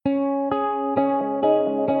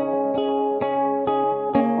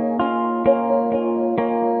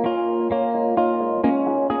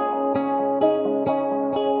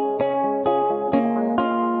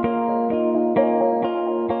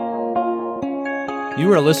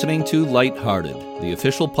You are listening to Lighthearted, the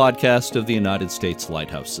official podcast of the United States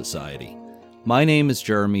Lighthouse Society. My name is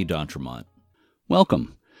Jeremy D'Entremont.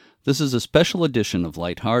 Welcome. This is a special edition of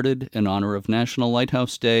Lighthearted in honor of National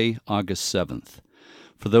Lighthouse Day, August 7th.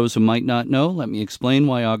 For those who might not know, let me explain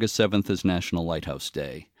why August 7th is National Lighthouse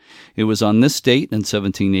Day. It was on this date in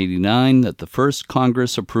 1789 that the first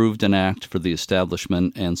Congress approved an act for the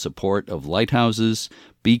establishment and support of lighthouses,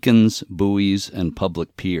 beacons, buoys, and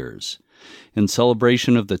public piers. In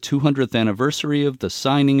celebration of the 200th anniversary of the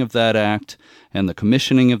signing of that act and the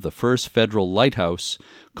commissioning of the first federal lighthouse,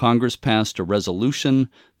 Congress passed a resolution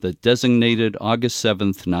that designated August 7,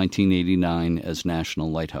 1989 as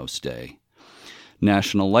National Lighthouse Day.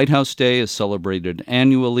 National Lighthouse Day is celebrated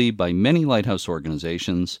annually by many lighthouse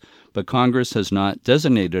organizations, but Congress has not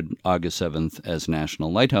designated August 7th as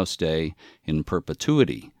National Lighthouse Day in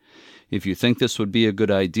perpetuity. If you think this would be a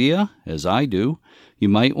good idea, as I do, you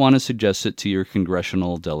might want to suggest it to your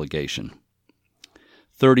congressional delegation.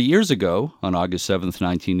 30 years ago, on August 7,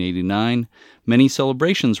 1989, many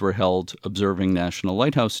celebrations were held observing National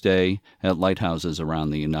Lighthouse Day at lighthouses around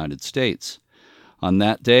the United States. On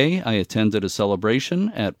that day, I attended a celebration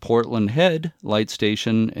at Portland Head Light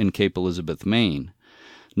Station in Cape Elizabeth, Maine.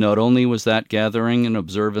 Not only was that gathering in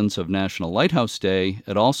observance of National Lighthouse Day,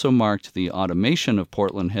 it also marked the automation of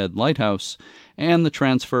Portland Head Lighthouse and the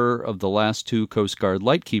transfer of the last two Coast Guard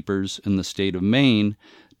lightkeepers in the state of Maine,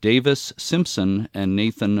 Davis Simpson and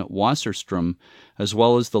Nathan Wasserstrom, as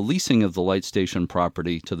well as the leasing of the light station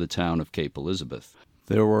property to the town of Cape Elizabeth.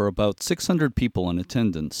 There were about 600 people in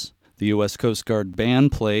attendance. The U.S. Coast Guard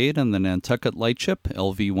band played, and the Nantucket lightship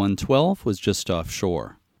LV-112 was just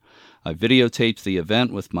offshore. I videotaped the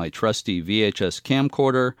event with my trusty VHS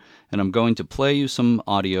camcorder, and I'm going to play you some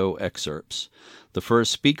audio excerpts. The first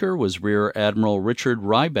speaker was Rear Admiral Richard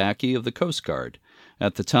Rybacke of the Coast Guard.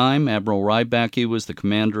 At the time, Admiral Rybacke was the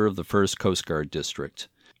commander of the 1st Coast Guard District.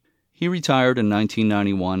 He retired in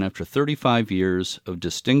 1991 after 35 years of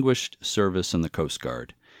distinguished service in the Coast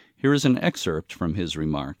Guard. Here is an excerpt from his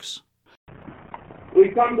remarks. We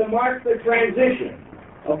come to mark the transition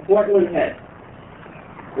of Portland Head.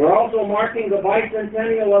 We're also marking the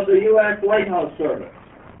bicentennial of the U.S. Lighthouse Service.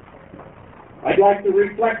 I'd like to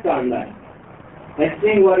reflect on that and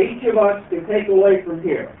see what each of us can take away from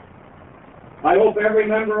here. I hope every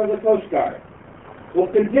member of the Coast Guard will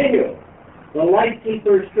continue the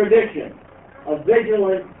lightkeeper's tradition of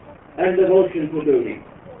vigilance and devotion to duty.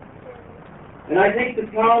 And I think the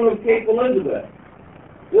town of Cape Elizabeth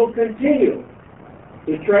will continue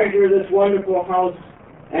to treasure this wonderful house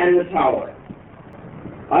and the tower.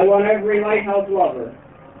 I want every lighthouse lover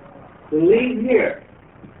to leave here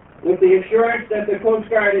with the assurance that the Coast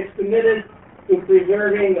Guard is committed to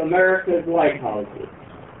preserving America's lighthouses.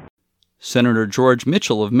 Senator George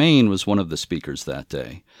Mitchell of Maine was one of the speakers that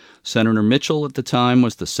day. Senator Mitchell at the time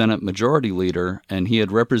was the Senate Majority Leader, and he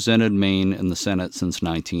had represented Maine in the Senate since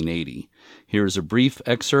 1980. Here is a brief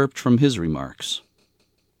excerpt from his remarks.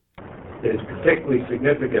 It is particularly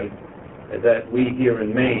significant that we here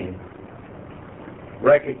in Maine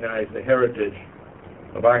recognize the heritage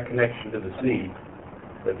of our connection to the sea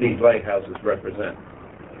that these lighthouses represent.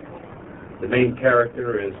 The Maine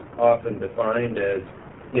character is often defined as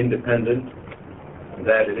independent, and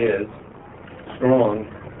that it is, strong,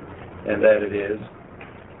 and that it is,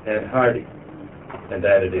 and hardy, and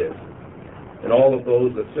that it is. And all of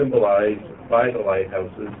those are symbolized by the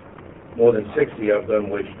lighthouses, more than 60 of them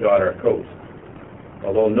which dot our coast.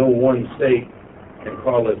 Although no one state can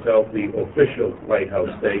call itself the official lighthouse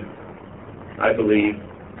state, I believe,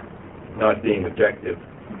 not being objective,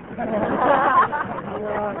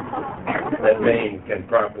 that Maine can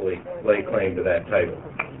properly lay claim to that title.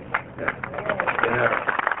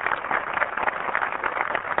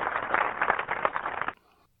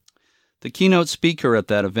 The keynote speaker at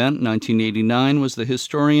that event in 1989 was the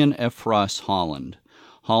historian F. Ross Holland.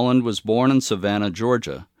 Holland was born in Savannah,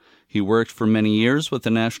 Georgia. He worked for many years with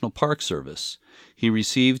the National Park Service. He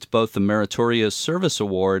received both the Meritorious Service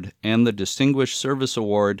Award and the Distinguished Service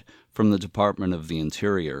Award from the Department of the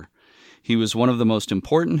Interior. He was one of the most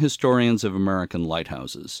important historians of American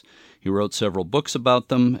lighthouses. He wrote several books about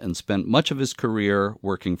them and spent much of his career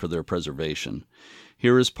working for their preservation.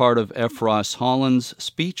 Here is part of F. Ross Holland's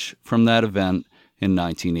speech from that event in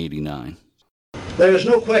 1989. There is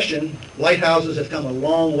no question lighthouses have come a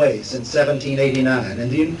long way since 1789,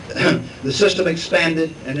 and the system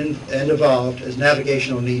expanded and evolved as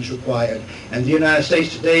navigational needs required. And the United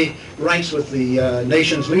States today ranks with the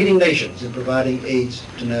leading nations in providing aids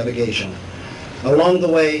to navigation. Along the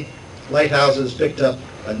way, lighthouses picked up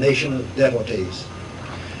a nation of devotees.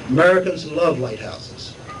 Americans love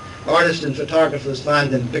lighthouses. Artists and photographers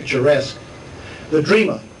find them picturesque. The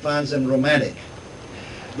dreamer finds them romantic.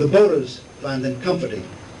 The boaters find them comforting.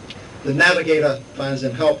 The navigator finds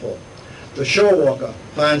them helpful. The shore walker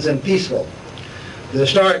finds them peaceful. The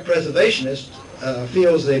historic preservationist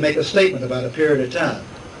feels they make a statement about a period of time.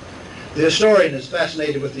 The historian is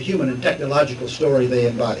fascinated with the human and technological story they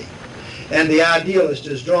embody. And the idealist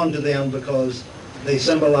is drawn to them because they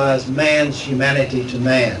symbolize man's humanity to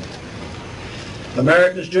man.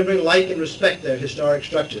 Americans generally like and respect their historic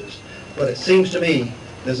structures, but it seems to me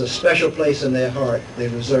there's a special place in their heart they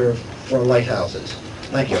reserve for lighthouses.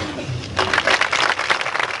 Thank you.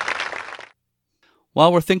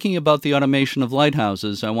 While we're thinking about the automation of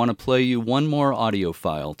lighthouses, I want to play you one more audio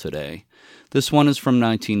file today. This one is from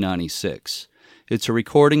 1996. It's a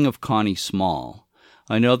recording of Connie Small.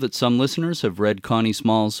 I know that some listeners have read Connie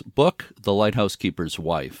Small's book, The Lighthouse Keeper's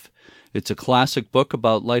Wife. It's a classic book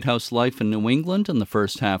about lighthouse life in New England in the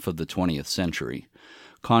first half of the 20th century.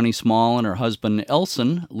 Connie Small and her husband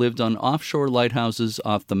Elson lived on offshore lighthouses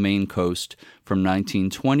off the Maine coast from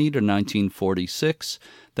 1920 to 1946,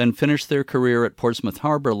 then finished their career at Portsmouth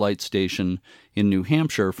Harbor Light Station in New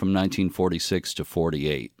Hampshire from 1946 to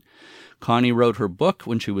 48. Connie wrote her book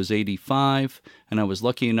when she was 85, and I was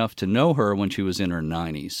lucky enough to know her when she was in her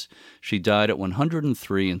 90s. She died at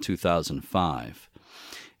 103 in 2005.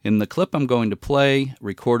 In the clip I'm going to play,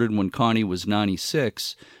 recorded when Connie was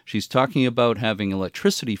 96, she's talking about having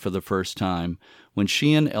electricity for the first time when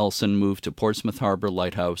she and Elson moved to Portsmouth Harbor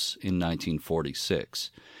Lighthouse in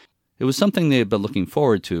 1946. It was something they had been looking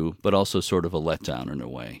forward to, but also sort of a letdown in a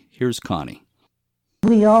way. Here's Connie.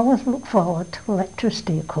 We always look forward to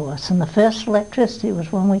electricity, of course, and the first electricity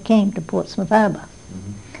was when we came to Portsmouth Harbor.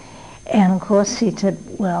 Mm-hmm. And, of course, he said,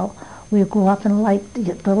 well, we'll go up and light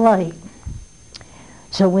the light.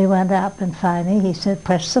 So we went up, and finally he said,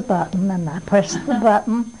 press the button, and I pressed the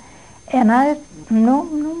button, and I no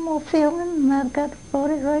more feeling, and I've got about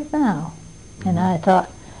it right now. Mm-hmm. And I thought,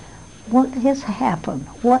 what has happened?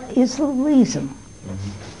 What is the reason?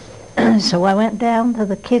 Mm-hmm. So I went down to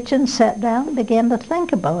the kitchen, sat down, and began to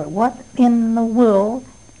think about it. What in the world,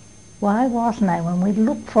 why wasn't I, when we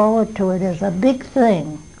looked forward to it as a big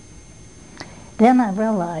thing? Then I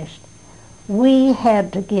realized we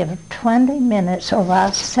had to give 20 minutes of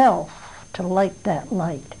ourselves to light that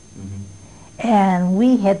light. Mm-hmm. And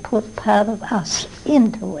we had put part of us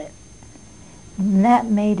into it. And that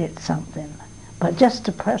made it something. But just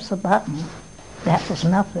to press a button, that was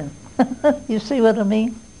nothing. You see what I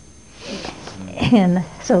mean? And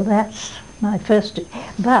so that's my first.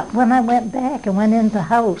 But when I went back and went into the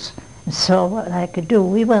house and saw what I could do,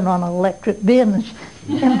 we went on an electric binge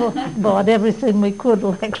and bought everything we could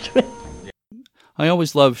electric. I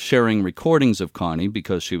always loved sharing recordings of Connie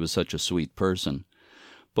because she was such a sweet person.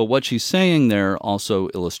 But what she's saying there also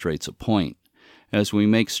illustrates a point. As we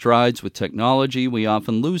make strides with technology, we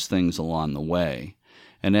often lose things along the way.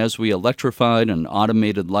 And as we electrified and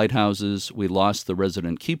automated lighthouses, we lost the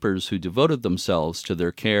resident keepers who devoted themselves to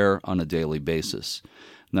their care on a daily basis.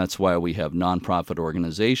 And that's why we have nonprofit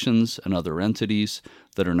organizations and other entities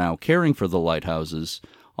that are now caring for the lighthouses,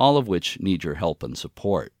 all of which need your help and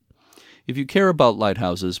support. If you care about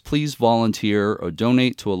lighthouses, please volunteer or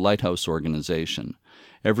donate to a lighthouse organization.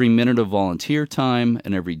 Every minute of volunteer time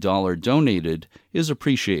and every dollar donated is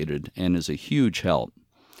appreciated and is a huge help.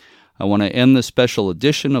 I want to end this special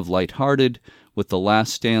edition of Lighthearted with the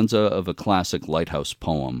last stanza of a classic lighthouse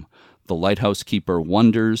poem, The Lighthouse Keeper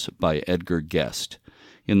Wonders by Edgar Guest.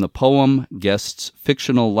 In the poem, Guest's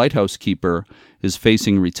fictional lighthouse keeper is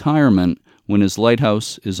facing retirement when his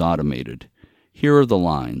lighthouse is automated. Here are the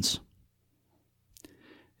lines.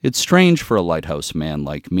 It's strange for a lighthouse man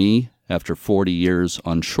like me, after 40 years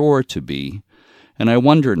on shore to be, and I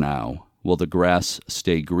wonder now, will the grass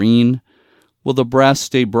stay green? Will the brass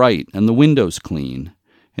stay bright and the windows clean?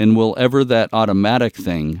 And will ever that automatic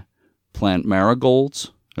thing plant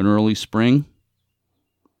marigolds in early spring?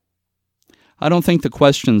 I don't think the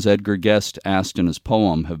questions Edgar Guest asked in his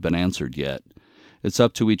poem have been answered yet. It's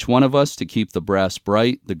up to each one of us to keep the brass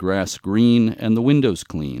bright, the grass green, and the windows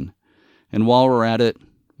clean. And while we're at it,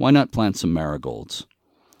 why not plant some marigolds?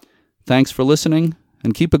 Thanks for listening,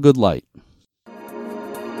 and keep a good light.